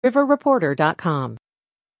riverreporter.com.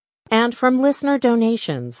 And from listener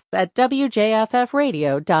donations at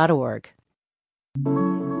wjffradio.org.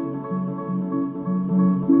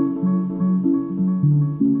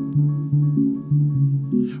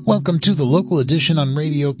 Welcome to the local edition on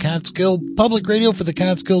Radio Catskill, public radio for the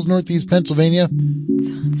Catskills, Northeast Pennsylvania.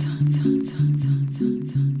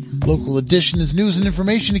 Local edition is news and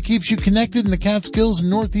information that keeps you connected in the Catskills,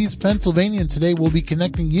 Northeast Pennsylvania. And today we'll be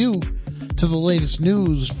connecting you to the latest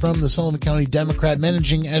news from the Sullivan County Democrat.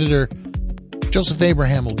 Managing editor Joseph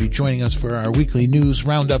Abraham will be joining us for our weekly news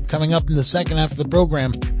roundup coming up in the second half of the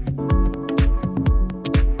program.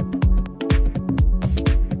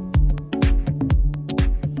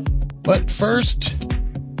 But first,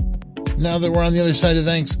 now that we're on the other side of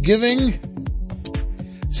Thanksgiving,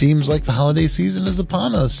 seems like the holiday season is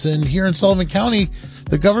upon us. And here in Sullivan County,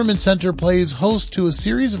 the Government Center plays host to a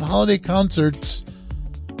series of holiday concerts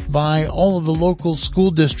by all of the local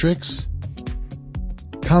school districts.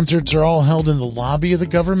 Concerts are all held in the lobby of the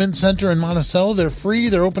Government Center in Monticello. They're free.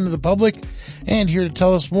 They're open to the public. And here to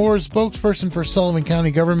tell us more, spokesperson for Sullivan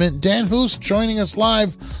County Government, Dan Hoos, joining us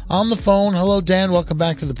live on the phone. Hello, Dan. Welcome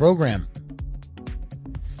back to the program.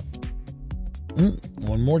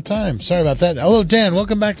 One more time. Sorry about that. Hello, Dan.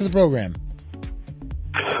 Welcome back to the program.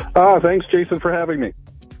 Thanks, Jason, for having me.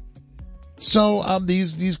 So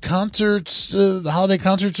these concerts, the holiday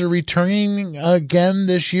concerts, are returning again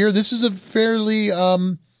this year. This is a fairly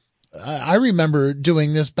I remember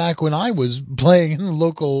doing this back when I was playing in the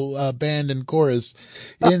local band and chorus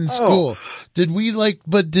in school.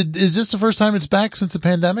 Is this the first time it's back since the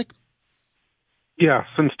pandemic? Yeah,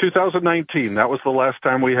 since 2019. That was the last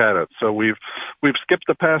time we had it. So we've skipped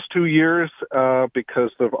the past 2 years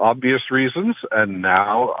because of obvious reasons, and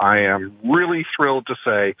now I am really thrilled to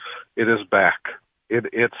say it is back.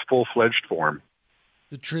 It's full-fledged form.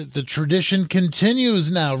 The tradition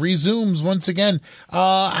continues now, resumes once again.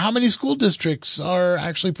 How many school districts are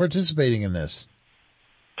actually participating in this?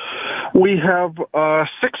 We have 6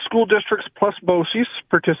 school districts plus BOCES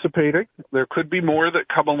participating. There could be more that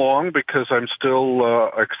come along because I'm still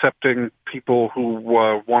accepting people who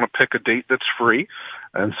want to pick a date that's free,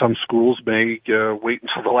 and some schools may wait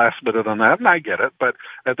until the last minute on that, and I get it. But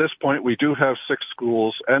at this point, we do have 6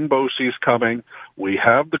 schools and BOCES coming. We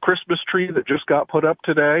have the Christmas tree that just got put up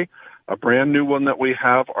today. A brand new one that we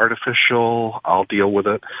have, artificial. I'll deal with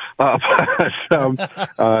it.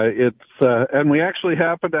 And we actually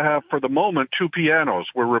happen to have, for the moment, 2 pianos.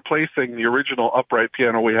 We're replacing the original upright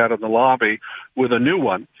piano we had in the lobby with a new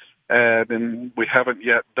one. And we haven't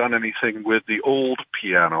yet done anything with the old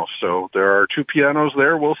piano. So there are 2 pianos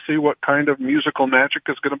there. We'll see what kind of musical magic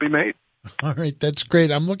is going to be made. All right. That's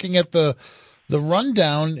great. I'm looking at the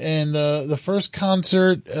rundown, and the first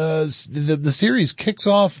concert, the series kicks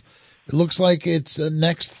off. It looks like it's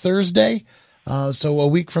next Thursday, so a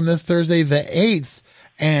week from this Thursday, the 8th.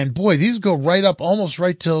 And boy, these go right up, almost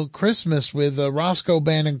right till Christmas, with Roscoe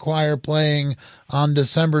Band and Choir playing on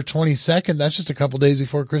December 22nd. That's just a couple days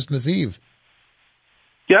before Christmas Eve.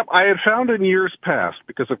 Yep, I had found in years past,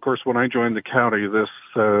 because of course when I joined the county, this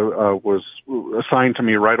was assigned to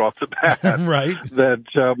me right off the bat, right?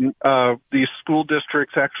 That these school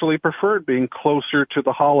districts actually preferred being closer to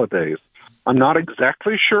the holidays. I'm not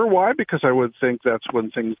exactly sure why, because I would think that's when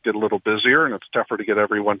things get a little busier and it's tougher to get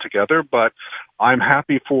everyone together. But I'm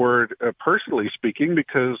happy for it, personally speaking,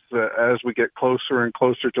 because as we get closer and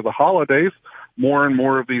closer to the holidays, more and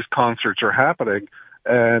more of these concerts are happening.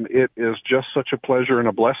 And it is just such a pleasure and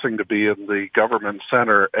a blessing to be in the Government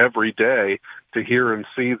Center every day to hear and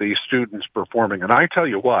see these students performing. And I tell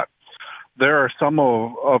you what, there are some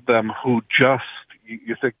of them who just,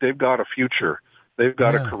 you think they've got a future. They've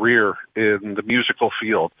got a career in the musical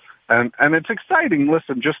field. And it's exciting,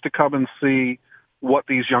 listen, just to come and see what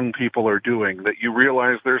these young people are doing, that you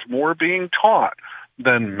realize there's more being taught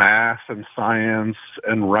than math and science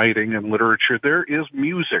and writing and literature. There is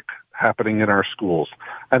music happening in our schools,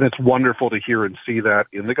 and it's wonderful to hear and see that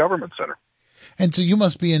in the Government Center. And so you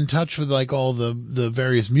must be in touch with like all the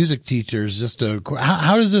various music teachers.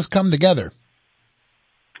 How does this come together?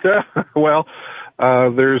 Well,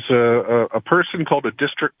 there's a person called a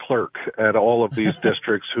district clerk at all of these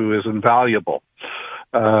districts who is invaluable.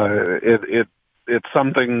 It's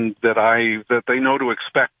something that they know to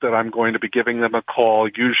expect, that I'm going to be giving them a call,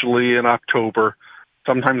 usually in October,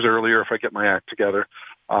 sometimes earlier if I get my act together.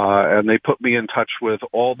 And they put me in touch with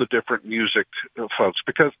all the different music folks,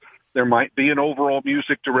 because there might be an overall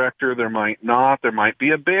music director, there might not, there might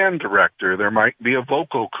be a band director, there might be a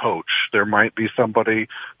vocal coach, there might be somebody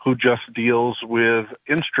who just deals with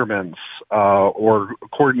instruments or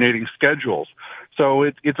coordinating schedules. So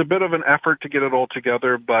it's a bit of an effort to get it all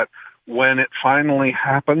together, but when it finally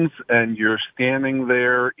happens and you're standing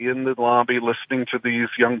there in the lobby listening to these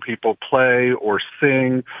young people play or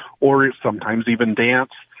sing or sometimes even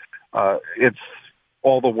dance, it's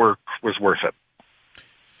all the work was worth it.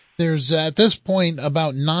 There's at this point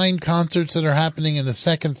about 9 concerts that are happening in the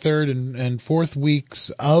 2nd, 3rd, and 4th weeks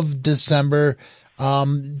of December.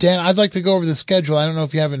 Dan, I'd like to go over the schedule. I don't know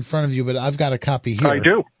if you have it in front of you, but I've got a copy here. I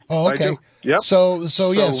do. Oh, okay. I do. Yep. So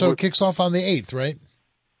it kicks off on the 8th, right?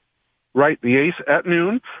 Right, the 8th at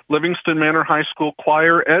noon, Livingston Manor High School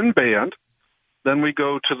Choir and Band. Then we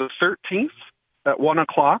go to the 13th at 1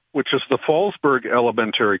 o'clock, which is the Fallsburg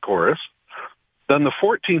Elementary Chorus. Then the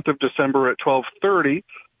 14th of December at 12:30,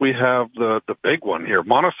 we have the big one here,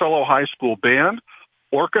 Monticello High School Band,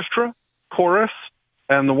 Orchestra, Chorus,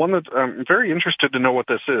 and the one that I'm very interested to know what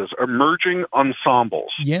this is, Emerging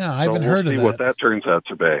Ensembles. Yeah, I haven't heard of that. See what that turns out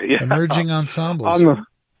to be. Yeah. Emerging Ensembles.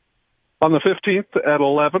 On the 15th at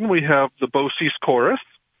 11, we have the Bosse's Chorus.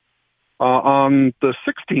 On the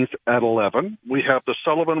 16th at 11, we have the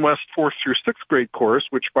Sullivan West 4th through 6th grade chorus,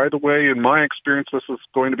 which, by the way, in my experience, this is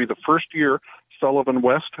going to be the first year Sullivan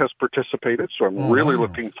West has participated, so I'm really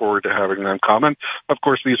looking forward to having them come. And, of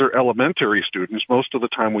course, these are elementary students. Most of the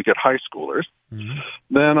time we get high schoolers. Mm-hmm.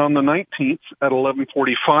 Then on the 19th at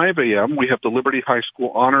 11:45 a.m., we have the Liberty High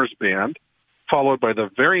School Honors Band, followed by the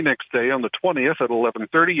very next day on the 20th at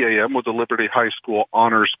 11:30 a.m. with the Liberty High School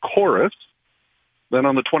Honors Chorus. Then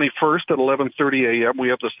on the 21st at 11:30 a.m., we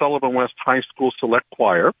have the Sullivan West High School Select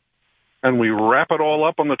Choir. And we wrap it all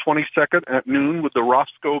up on the 22nd at noon with the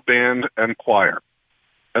Roscoe Band and Choir.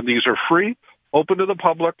 And these are free, open to the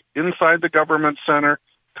public, inside the Government Center.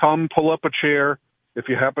 Come, pull up a chair. If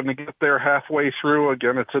you happen to get there halfway through,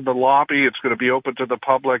 again, it's in the lobby. It's going to be open to the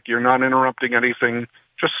public. You're not interrupting anything.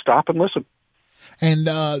 Just stop and listen. And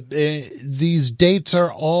these dates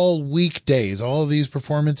are all weekdays. All of these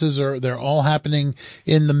performances they're all happening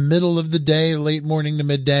in the middle of the day, late morning to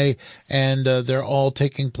midday, and they're all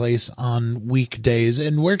taking place on weekdays.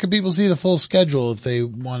 And where can people see the full schedule if they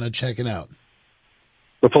want to check it out?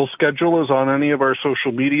 The full schedule is on any of our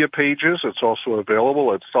social media pages. It's also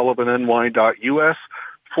available at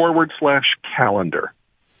sullivanny.us/calendar.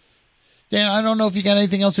 Dan, I don't know if you got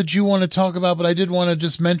anything else that you want to talk about, but I did want to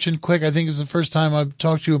just mention quick. I think it's the first time I've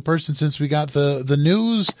talked to you in person since we got the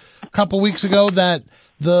news a couple weeks ago that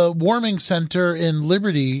the warming center in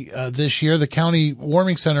Liberty this year, the county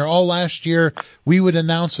warming center, all last year we would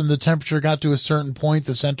announce when the temperature got to a certain point,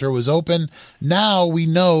 the center was open. Now we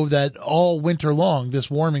know that all winter long, this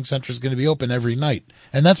warming center is going to be open every night.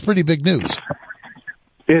 And that's pretty big news.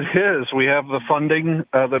 It is. We have the funding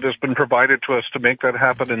that has been provided to us to make that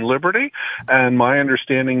happen in Liberty, and my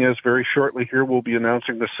understanding is very shortly here we'll be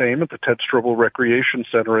announcing the same at the Ted Strobel Recreation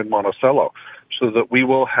Center in Monticello, so that we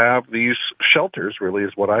will have these shelters, really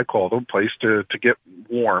is what I call them, place to get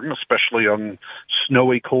warm, especially on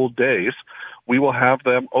snowy, cold days. We will have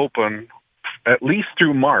them open at least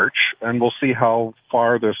through March, and we'll see how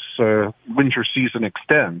far this winter season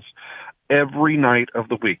extends. Every night of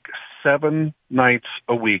the week, 7 nights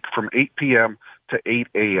a week from 8 p.m. to 8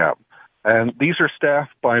 a.m. And these are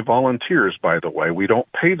staffed by volunteers, by the way. We don't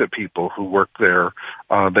pay the people who work there.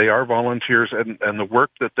 They are volunteers, and the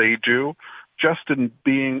work that they do, just in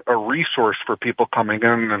being a resource for people coming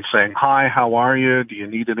in and saying, hi, how are you? Do you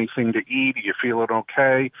need anything to eat? Do you feel it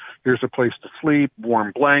okay? Here's a place to sleep,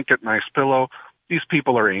 warm blanket, nice pillow. These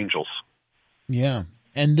people are angels. Yeah.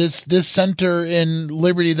 And this center in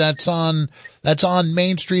Liberty that's on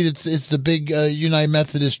Main Street, it's the big United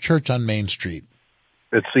Methodist Church on Main Street.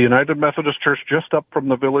 It's the United Methodist Church just up from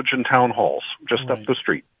the village and town halls, just up the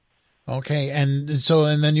street. Okay, and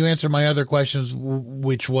then you answered my other questions,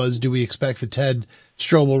 which was, do we expect the Ted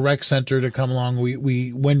Strobel Rec Center to come along?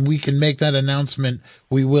 We when we can make that announcement,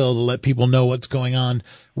 we will, to let people know what's going on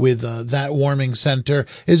with that warming center.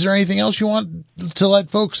 Is there anything else you want to let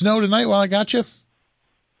folks know tonight while I got you?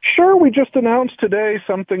 Sure. We just announced today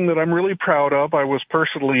something that I'm really proud of. I was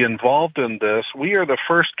personally involved in this. We are the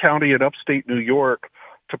first county in upstate New York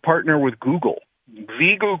to partner with Google,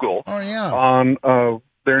 Google, on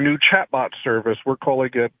their new chatbot service. We're calling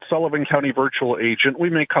it Sullivan County Virtual Agent. We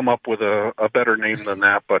may come up with a better name than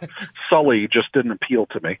that, but Sully just didn't appeal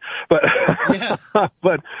to me. But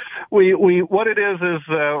but we what it is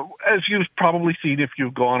as you've probably seen if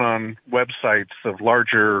you've gone on websites of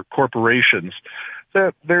larger corporations,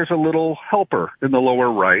 that there's a little helper in the lower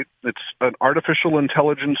right. It's an artificial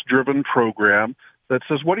intelligence-driven program that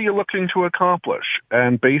says, what are you looking to accomplish?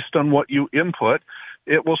 And based on what you input,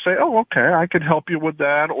 it will say, oh, okay, I can help you with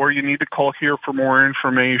that, or you need to call here for more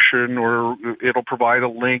information, or it'll provide a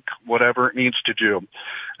link, whatever it needs to do.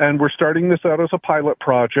 And we're starting this out as a pilot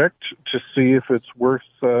project to see if it's worth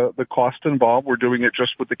the cost involved. We're doing it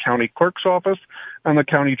just with the county clerk's office and the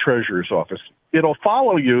county treasurer's office. It'll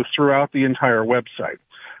follow you throughout the entire website.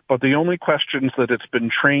 But the only questions that it's been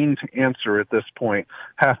trained to answer at this point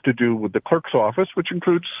have to do with the clerk's office, which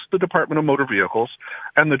includes the Department of Motor Vehicles,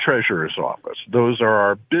 and the treasurer's office. Those are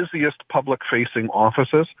our busiest public-facing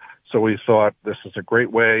offices, so we thought this is a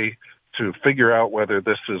great way to figure out whether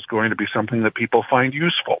this is going to be something that people find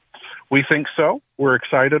useful. We think so. We're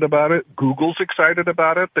excited about it. Google's excited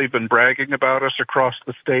about it. They've been bragging about us across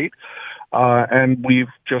the state. And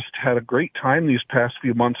we've just had a great time these past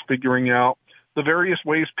few months figuring out the various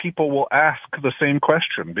ways people will ask the same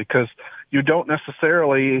question, because you don't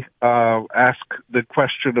necessarily ask the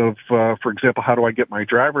question of, for example, how do I get my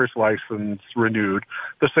driver's license renewed,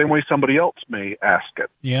 the same way somebody else may ask it.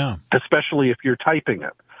 Yeah. Especially if you're typing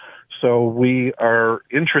it. So we are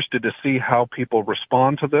interested to see how people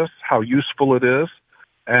respond to this, how useful it is.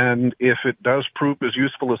 And if it does prove as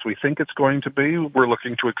useful as we think it's going to be, we're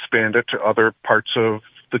looking to expand it to other parts of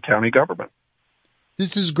the county government.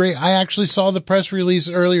 This is great. I actually saw the press release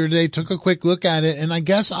earlier today, took a quick look at it, and I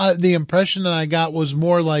guess the impression that I got was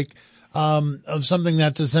more like of something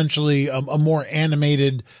that's essentially a more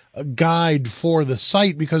animated guide for the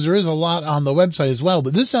site, because there is a lot on the website as well.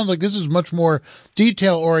 But this sounds like this is much more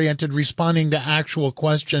detail-oriented, responding to actual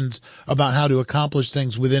questions about how to accomplish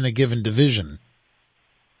things within a given division.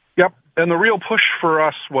 Yep. And the real push for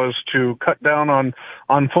us was to cut down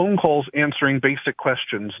on phone calls answering basic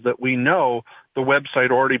questions that we know the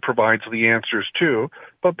website already provides the answers to,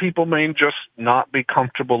 but people may just not be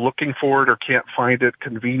comfortable looking for it or can't find it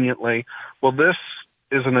conveniently. Well, this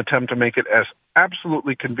is an attempt to make it as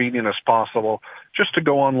absolutely convenient as possible, just to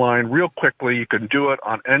go online real quickly. You can do it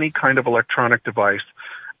on any kind of electronic device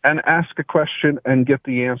and ask a question and get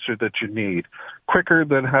the answer that you need, quicker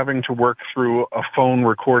than having to work through a phone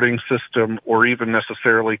recording system or even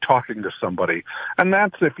necessarily talking to somebody. And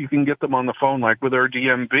that's if you can get them on the phone. Like with our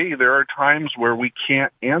DMV, there are times where we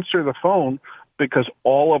can't answer the phone because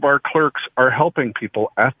all of our clerks are helping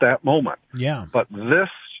people at that moment. Yeah. But this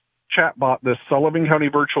chatbot, this Sullivan County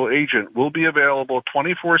Virtual Agent, will be available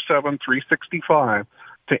 24/7, 365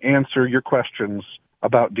 to answer your questions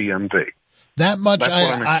about DMV. That much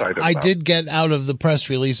I did get out of the press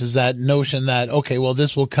release, is that notion that, okay, well,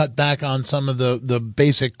 this will cut back on some of the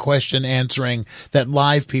basic question answering that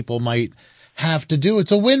live people might have to do.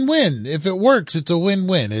 It's a win-win. If it works, it's a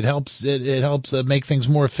win-win. It helps make things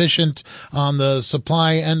more efficient on the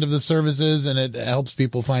supply end of the services, and it helps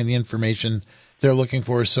people find the information they're looking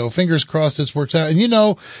for. So fingers crossed this works out. And you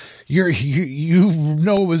know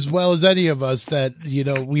as well as any of us that,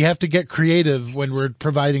 we have to get creative when we're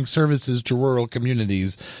providing services to rural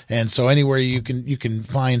communities. And so anywhere you can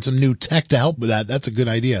find some new tech to help with that, that's a good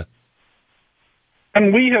idea.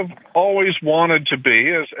 And we have always wanted to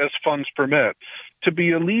be, as funds permit, to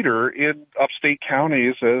be a leader in upstate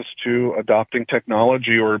counties as to adopting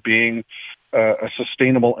technology or being a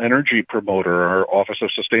sustainable energy promoter. Our Office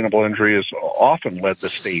of Sustainable Energy has often led the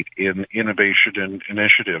state in innovation and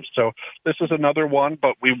initiatives. So this is another one,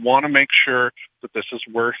 but we want to make sure that this is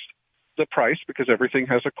worth the price, because everything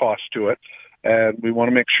has a cost to it. And we want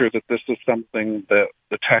to make sure that this is something that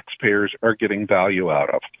the taxpayers are getting value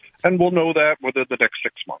out of. And we'll know that within the next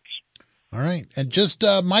 6 months. All right. And just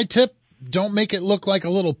my tip, don't make it look like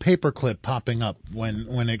a little paperclip popping up when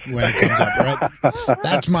it comes up, right?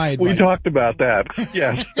 That's my advice. We talked about that.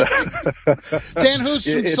 Yes. Dan Hoos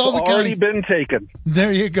from Sullivan County. It's already been taken.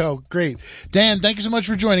 There you go. Great. Dan, thank you so much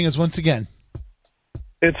for joining us once again.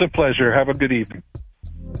 It's a pleasure. Have a good evening.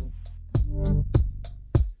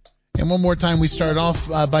 And one more time, we start off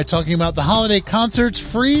by talking about the holiday concerts,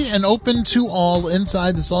 free and open to all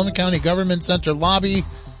inside the Sullivan County Government Center lobby,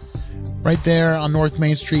 right there on North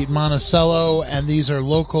Main Street, Monticello. And these are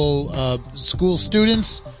local school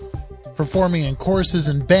students performing in choruses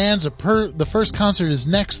and bands. The first concert is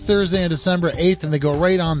next Thursday on December 8th, and they go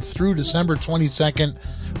right on through December 22nd.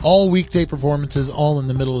 All weekday performances, all in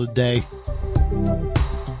the middle of the day.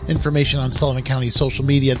 Information on Sullivan County social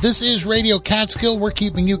media. This is Radio Catskill. We're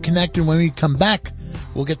keeping you connected. When we come back,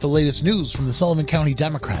 we'll get the latest news from the Sullivan County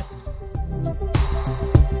Democrat.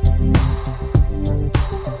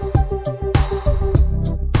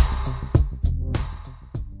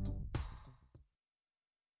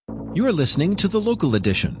 You're listening to The Local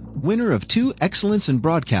Edition, winner of 2 Excellence in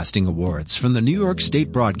Broadcasting Awards from the New York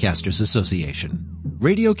State Broadcasters Association.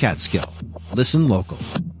 Radio Catskill. Listen local.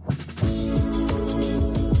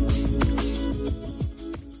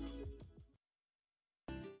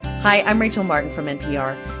 Hi, I'm Rachel Martin from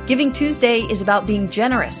NPR. Giving Tuesday is about being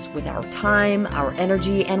generous with our time, our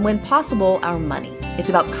energy, and when possible, our money.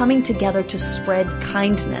 It's about coming together to spread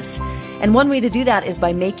kindness. And one way to do that is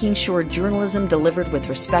by making sure journalism delivered with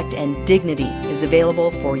respect and dignity is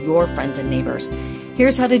available for your friends and neighbors.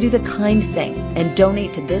 Here's how to do the kind thing and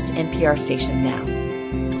donate to this NPR station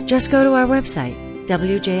now. Just go to our website,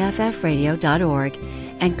 wjffradio.org,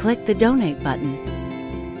 and click the donate button.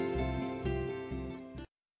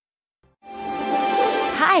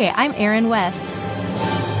 Hi, I'm Erin West.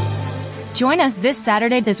 Join us this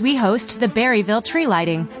Saturday as we host the Berryville Tree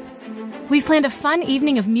Lighting. We've planned a fun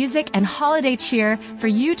evening of music and holiday cheer for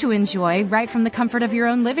you to enjoy right from the comfort of your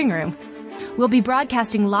own living room. We'll be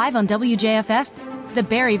broadcasting live on WJFF, the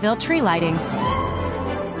Berryville Tree Lighting.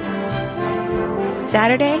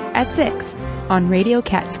 Saturday at 6 on Radio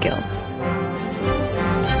Catskill.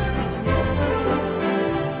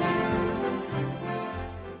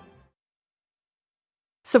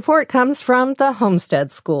 Support comes from the Homestead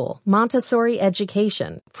School, Montessori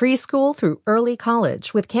education, preschool through early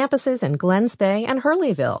college with campuses in Glens Bay and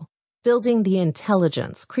Hurleyville. Building the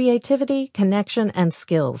intelligence, creativity, connection, and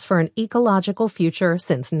skills for an ecological future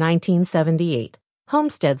since 1978.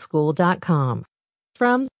 Homesteadschool.com.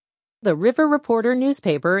 From the River Reporter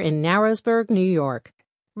newspaper in Narrowsburg, New York.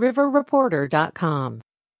 riverreporter.com.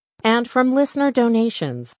 And from listener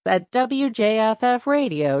donations at wjffradio.org.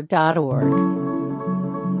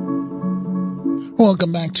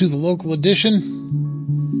 Welcome back to the local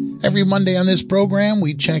edition. Every Monday on this program,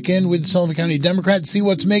 we check in with Sullivan County Democrat, see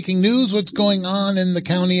what's making news, what's going on in the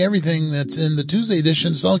county, everything that's in the Tuesday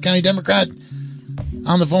edition. Sullivan County Democrat.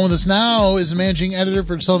 On the phone with us now is the managing editor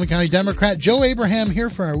for Sullivan County Democrat, Joe Abraham,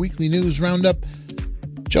 here for our weekly news roundup.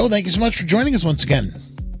 Joe, thank you so much for joining us once again.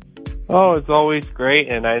 Oh, it's always great,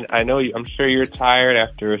 and I know I'm sure you're tired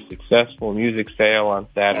after a successful music sale on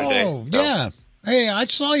Saturday. Oh, so. Yeah. Hey, I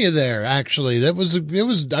saw you there, actually. It was,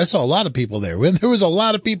 I saw a lot of people there. There was a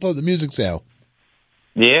lot of people at the music sale.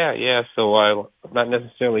 Yeah. So I'm not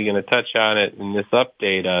necessarily going to touch on it in this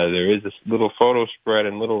update. There is this little photo spread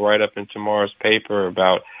and little write-up in tomorrow's paper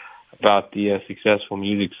about the successful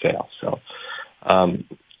music sale. So I'm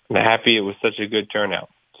happy it was such a good turnout.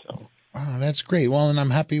 So. Oh, that's great. Well, and I'm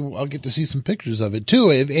happy I'll get to see some pictures of it too.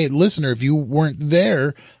 Hey, listener, if you weren't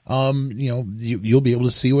there, you'll be able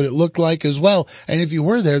to see what it looked like as well. And if you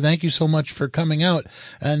were there, thank you so much for coming out.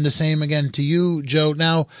 And the same again to you, Joe.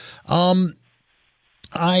 Now,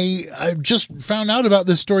 I just found out about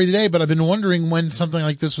this story today, but I've been wondering when something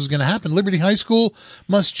like this was going to happen. Liberty High School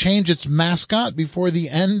must change its mascot before the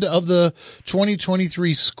end of the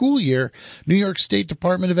 2023 school year. New York State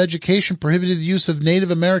Department of Education prohibited the use of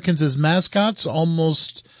Native Americans as mascots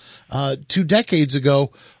almost 2 decades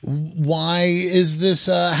ago. Why is this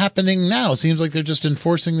happening now? Seems like they're just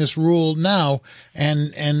enforcing this rule now.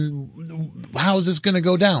 And how is this going to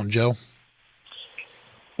go down, Joe?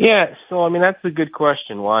 Yeah, so I mean that's a good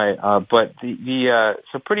question. Why? But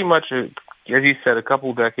so pretty much, as you said, a couple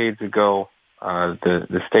of decades ago,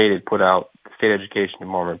 the state had put out, the state education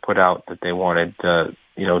department put out that they wanted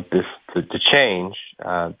this to change.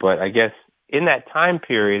 But I guess in that time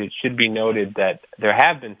period, it should be noted that there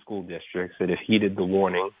have been school districts that have heeded the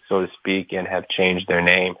warning, so to speak, and have changed their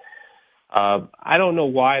name. I don't know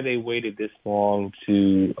why they waited this long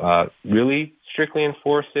to really strictly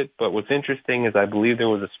enforce it, but what's interesting is I believe there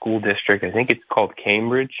was a school district, I think it's called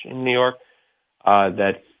Cambridge in New York,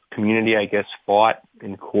 that community, I guess, fought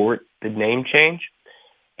in court the name change,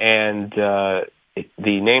 and the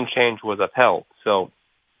name change was upheld. So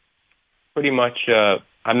pretty much,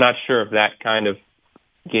 I'm not sure if that kind of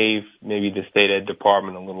gave maybe the state ed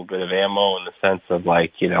department a little bit of ammo in the sense of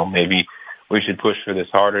maybe we should push for this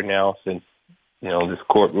harder now since this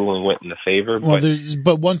court ruling went in the favor.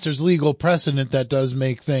 But once there's legal precedent, that does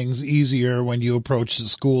make things easier when you approach the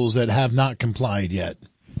schools that have not complied yet.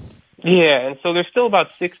 Yeah, and so there's still about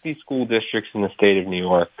 60 school districts in the state of New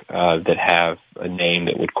York that have a name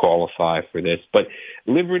that would qualify for this. But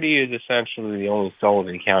Liberty is essentially the only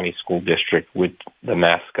Sullivan County school district with the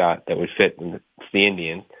mascot that would fit the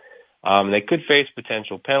Indians. They could face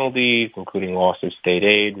potential penalties, including loss of state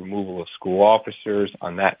aid, removal of school officers.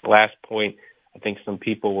 On that last point, I think some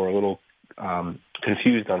people were a little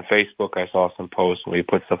confused on Facebook. I saw some posts where they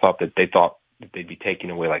put stuff up that they thought that they'd be taking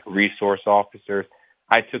away like resource officers.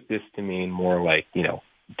 I took this to mean more like,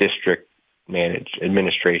 district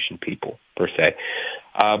administration people per se.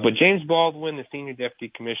 But James Baldwin, the senior deputy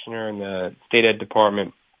commissioner in the state ed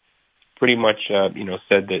department, pretty much,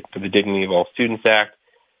 said that for the Dignity of All Students Act,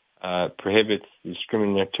 prohibits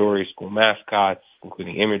discriminatory school mascots,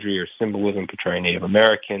 including imagery or symbolism portraying Native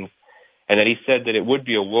Americans. and that he said that it would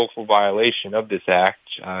be a willful violation of this act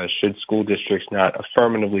should school districts not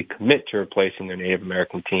affirmatively commit to replacing their Native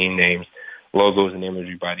American team names, logos, and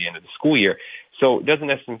imagery by the end of the school year. So it doesn't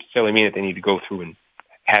necessarily mean that they need to go through and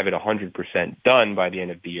have it 100% done by the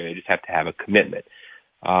end of the year. They just have to have a commitment.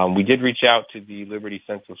 We did reach out to the Liberty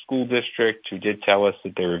Central School District, who did tell us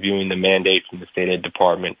that they're reviewing the mandate from the State Ed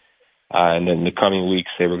Department, and then in the coming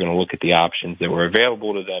weeks they were going to look at the options that were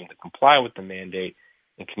available to them to comply with the mandate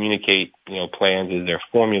and communicate, plans as they're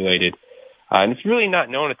formulated. And it's really not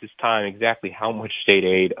known at this time exactly how much state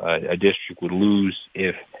aid a district would lose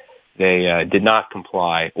if they did not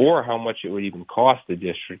comply, or how much it would even cost the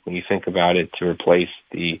district when you think about it to replace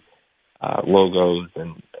the logos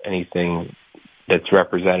and anything that's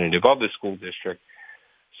representative of the school district.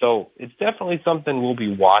 So it's definitely something we'll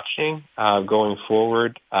be watching going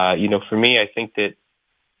forward. For me, I think that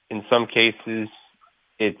in some cases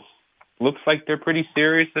it looks like they're pretty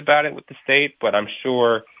serious about it with the state, but I'm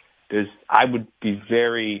sure I'm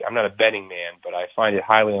not a betting man, but I find it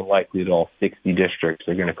highly unlikely that all 60 districts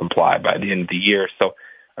are going to comply by the end of the year. So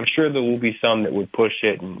I'm sure there will be some that would push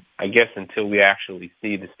it, and I guess until we actually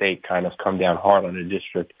see the state kind of come down hard on a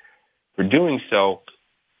district for doing so,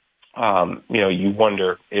 you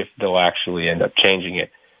wonder if they'll actually end up changing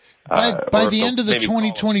it. By the end of the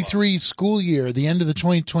 2023 school year,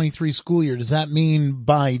 does that mean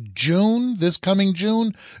by June, this coming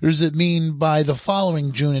June, or does it mean by the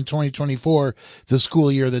following June in 2024, the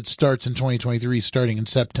school year that starts in 2023, starting in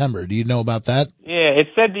September? Do you know about that? Yeah, it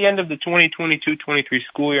said the end of the 2022-23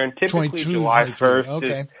 school year, and typically July 1st.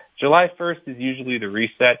 Okay. July 1st is usually the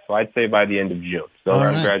reset, so I'd say by the end of June, so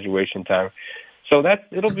around graduation time. So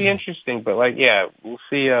it'll be interesting, but we'll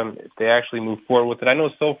see if they actually move forward with it. I know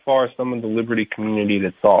so far some of the Liberty community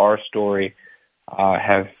that saw our story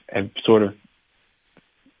have sort of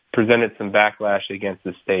presented some backlash against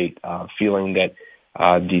the state, feeling that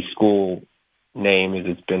the school name, as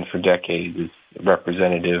it's been for decades, is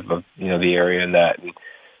representative of the area and that. And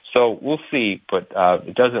so we'll see, but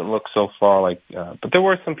it doesn't look so far like. But there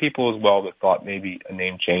were some people as well that thought maybe a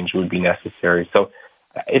name change would be necessary. So.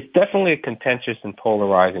 It's definitely a contentious and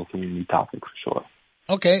polarizing community topic for sure.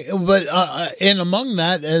 Okay, but and among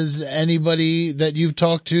that, has anybody that you've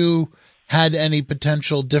talked to had any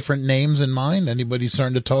potential different names in mind? Anybody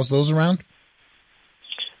starting to toss those around?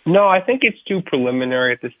 No, I think it's too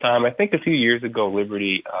preliminary at this time. I think a few years ago,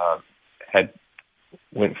 Liberty had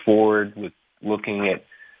went forward with looking at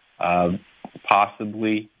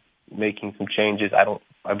possibly making some changes.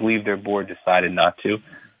 I believe their board decided not to.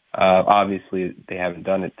 Obviously, they haven't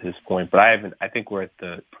done it to this point, but I think we're at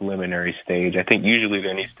the preliminary stage. I think usually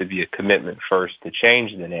there needs to be a commitment first to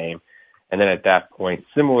change the name, and then at that point,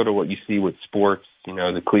 similar to what you see with sports,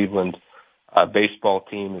 the Cleveland baseball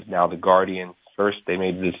team is now the Guardians. First, they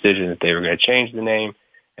made the decision that they were going to change the name,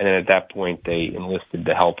 and then at that point, they enlisted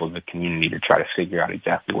the help of the community to try to figure out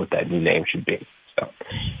exactly what that new name should be.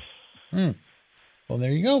 So, Well,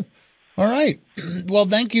 there you go. All right. Well,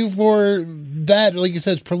 thank you for that. Like you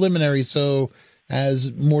said, it's preliminary. So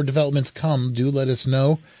as more developments come, do let us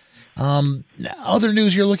know. Other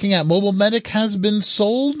news you're looking at, Mobile Medic has been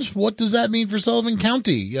sold. What does that mean for Sullivan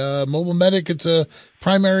County? Mobile Medic, it's a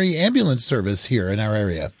primary ambulance service here in our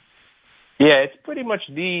area. Yeah, it's pretty much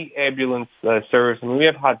the ambulance service. I mean, we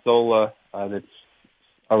have Hotzola that's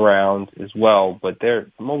around as well, but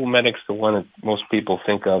Mobile Medic's the one that most people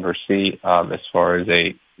think of or see as far as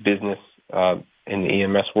a business in the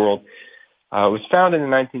EMS world. It was founded in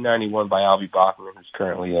 1991 by Albie Bachman, who's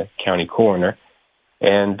currently a county coroner,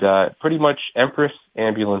 and pretty much Empress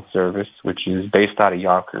Ambulance Service, which is based out of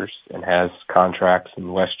Yonkers and has contracts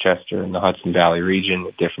in Westchester and the Hudson Valley region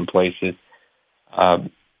at different places,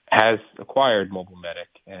 has acquired Mobile Medic.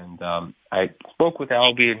 And I spoke with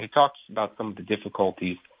Albie, and he talks about some of the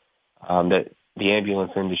difficulties that the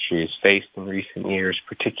ambulance industry has faced in recent years,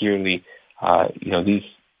 particularly, these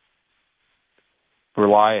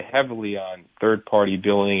rely heavily on third-party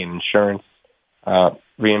billing and insurance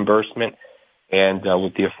reimbursement. And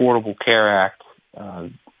with the Affordable Care Act,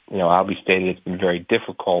 Albie stated it's been very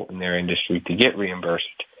difficult in their industry to get reimbursed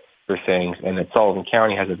for things, and that Sullivan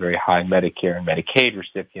County has a very high Medicare and Medicaid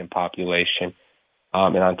recipient population.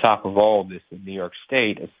 And on top of all of this, in New York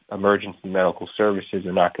State, emergency medical services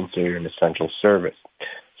are not considered an essential service.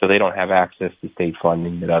 So they don't have access to state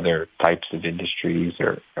funding that other types of industries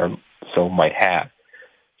or so might have.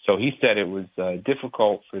 So he said it was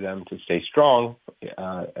difficult for them to stay strong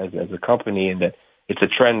as a company, and that it's a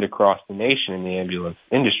trend across the nation in the ambulance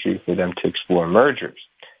industry for them to explore mergers.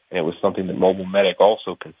 And it was something that Mobile Medic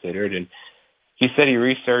also considered. And he said he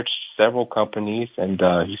researched several companies, and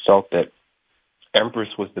he felt that Empress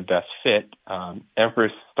was the best fit.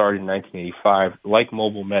 Empress started in 1985. Like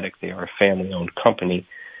Mobile Medic, they are a family-owned company.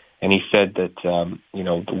 And he said that,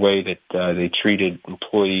 the way that they treated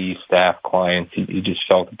employees, staff, clients, he just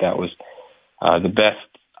felt that was the best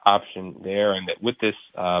option there. And that with this,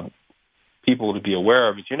 people to be aware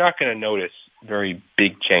of is you're not going to notice very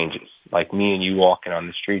big changes, like me and you walking on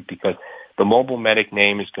the street, because the Mobile Medic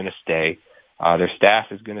name is going to stay. Their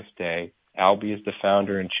staff is going to stay. Albie is the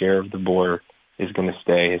founder and chair of the board, is going to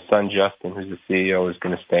stay. His son, Justin, who's the CEO, is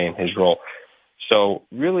going to stay in his role. So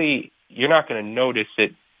really, you're not going to notice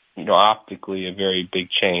it, optically a very big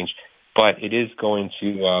change, but it is going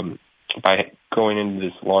to, by going into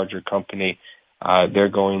this larger company, they're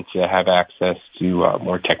going to have access to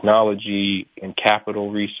more technology and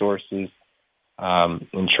capital resources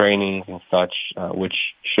and trainings and such, which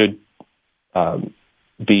should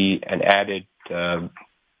be an added,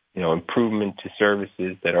 improvement to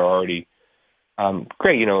services that are already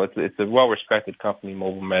great. It's a well-respected company,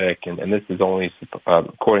 Mobile Medic, and this is only,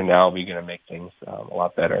 according to Albie, going to make things a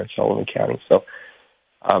lot better in Sullivan County. So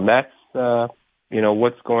that's,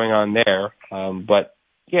 what's going on there. But,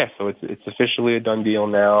 yeah, so it's officially a done deal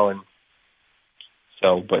now. And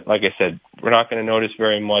so, but like I said, we're not going to notice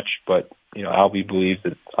very much, but, Albie believes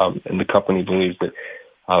that, and the company believes that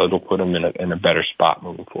it'll put them in a better spot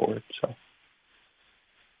moving forward. So.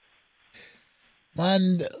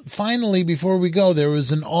 And finally, before we go, there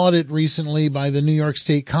was an audit recently by the New York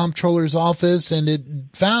State Comptroller's Office, and it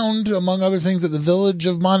found, among other things, that the Village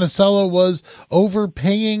of Monticello was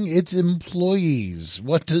overpaying its employees.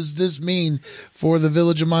 What does this mean for the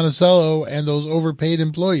Village of Monticello and those overpaid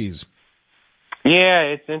employees? Yeah,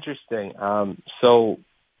 it's interesting. So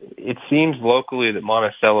it seems locally that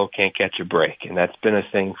Monticello can't catch a break, and that's been a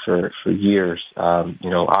thing for years.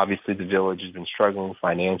 Obviously the village has been struggling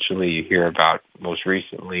financially. You hear about, most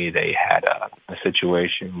recently, they had a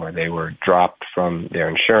situation where they were dropped from their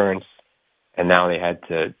insurance, and now they had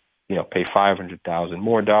to, pay $500,000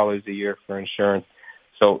 more dollars a year for insurance.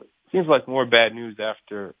 So it seems like more bad news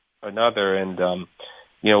after another, and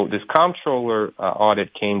this comptroller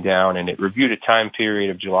audit came down, and it reviewed a time period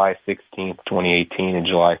of July 16th, 2018 and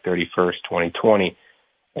July 31st, 2020.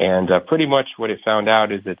 And pretty much what it found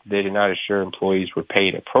out is that they did not assure employees were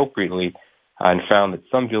paid appropriately, and found that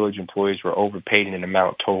some village employees were overpaid in an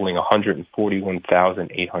amount totaling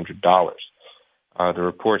 $141,800. The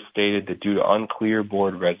report stated that due to unclear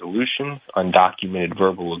board resolutions, undocumented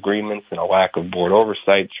verbal agreements, and a lack of board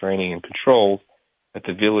oversight, training, and controls, that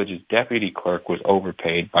the village's deputy clerk was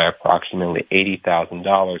overpaid by approximately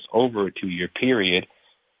 $80,000 over a 2-year period.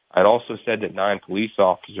 It also said that 9 police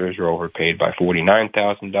officers were overpaid by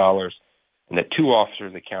 $49,000, and that 2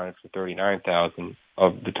 officers accounted for $39,000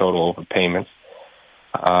 of the total overpayments.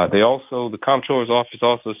 The comptroller's office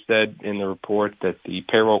also said in the report that the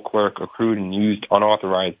payroll clerk accrued and used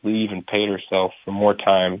unauthorized leave and paid herself for more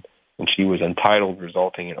time than she was entitled,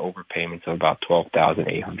 resulting in overpayments of about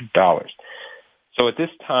 $12,800. So at this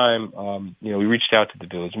time, we reached out to the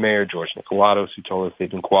village mayor, George Nicolatos, who told us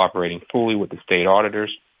they've been cooperating fully with the state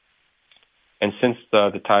auditors. And since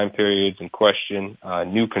the time periods in question,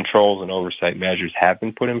 new controls and oversight measures have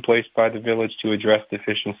been put in place by the village to address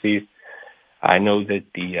deficiencies. I know that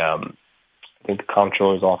I think the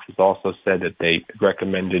comptroller's office also said that they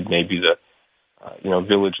recommended maybe the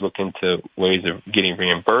village look into ways of getting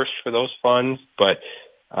reimbursed for those funds. But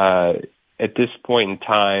at this point in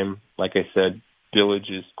time, like I said, village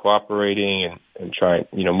is cooperating and trying,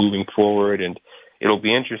 moving forward. And it'll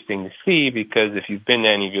be interesting to see, because if you've been to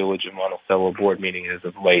any Village of Monticello board meeting as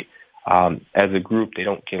of late, as a group, they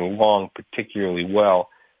don't get along particularly well.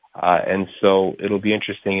 And so it'll be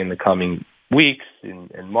interesting in the coming weeks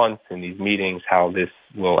and months in these meetings how this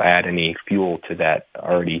will add any fuel to that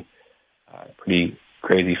already pretty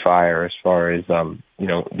crazy fire as far as,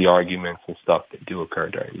 the arguments and stuff that do occur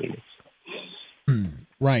during meetings.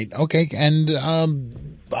 Right. Okay. And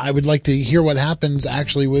I would like to hear what happens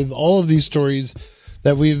actually with all of these stories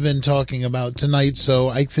that we've been talking about tonight. So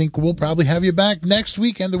I think we'll probably have you back next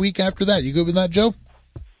week and the week after that. You good with that, Joe?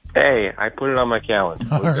 Hey, I put it on my calendar.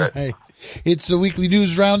 All right. It's the weekly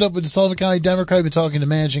news roundup with the Sullivan County Democrat. I've been talking to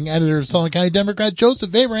managing editor of Sullivan County Democrat,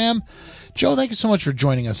 Joseph Abraham. Joe, thank you so much for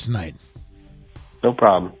joining us tonight. No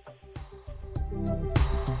problem.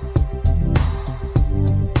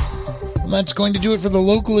 That's going to do it for the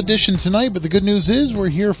local edition tonight, but the good news is we're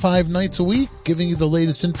here 5 nights a week, giving you the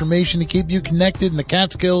latest information to keep you connected in the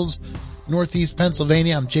Catskills, Northeast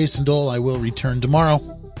Pennsylvania. I'm Jason Dole. I will return tomorrow.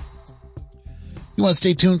 You want to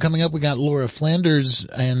stay tuned. Coming up, we got Laura Flanders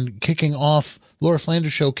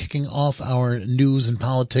Show kicking off our news and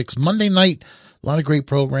politics Monday night. A lot of great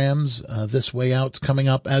programs. This Way Out's coming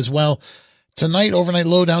up as well. Tonight, overnight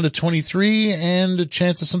low down to 23 and a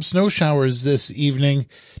chance of some snow showers this evening.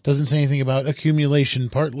 Doesn't say anything about accumulation.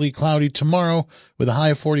 Partly cloudy tomorrow with a high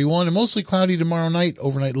of 41 and mostly cloudy tomorrow night.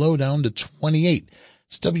 Overnight low down to 28.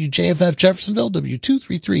 It's WJFF Jeffersonville,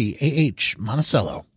 W233AH Monticello.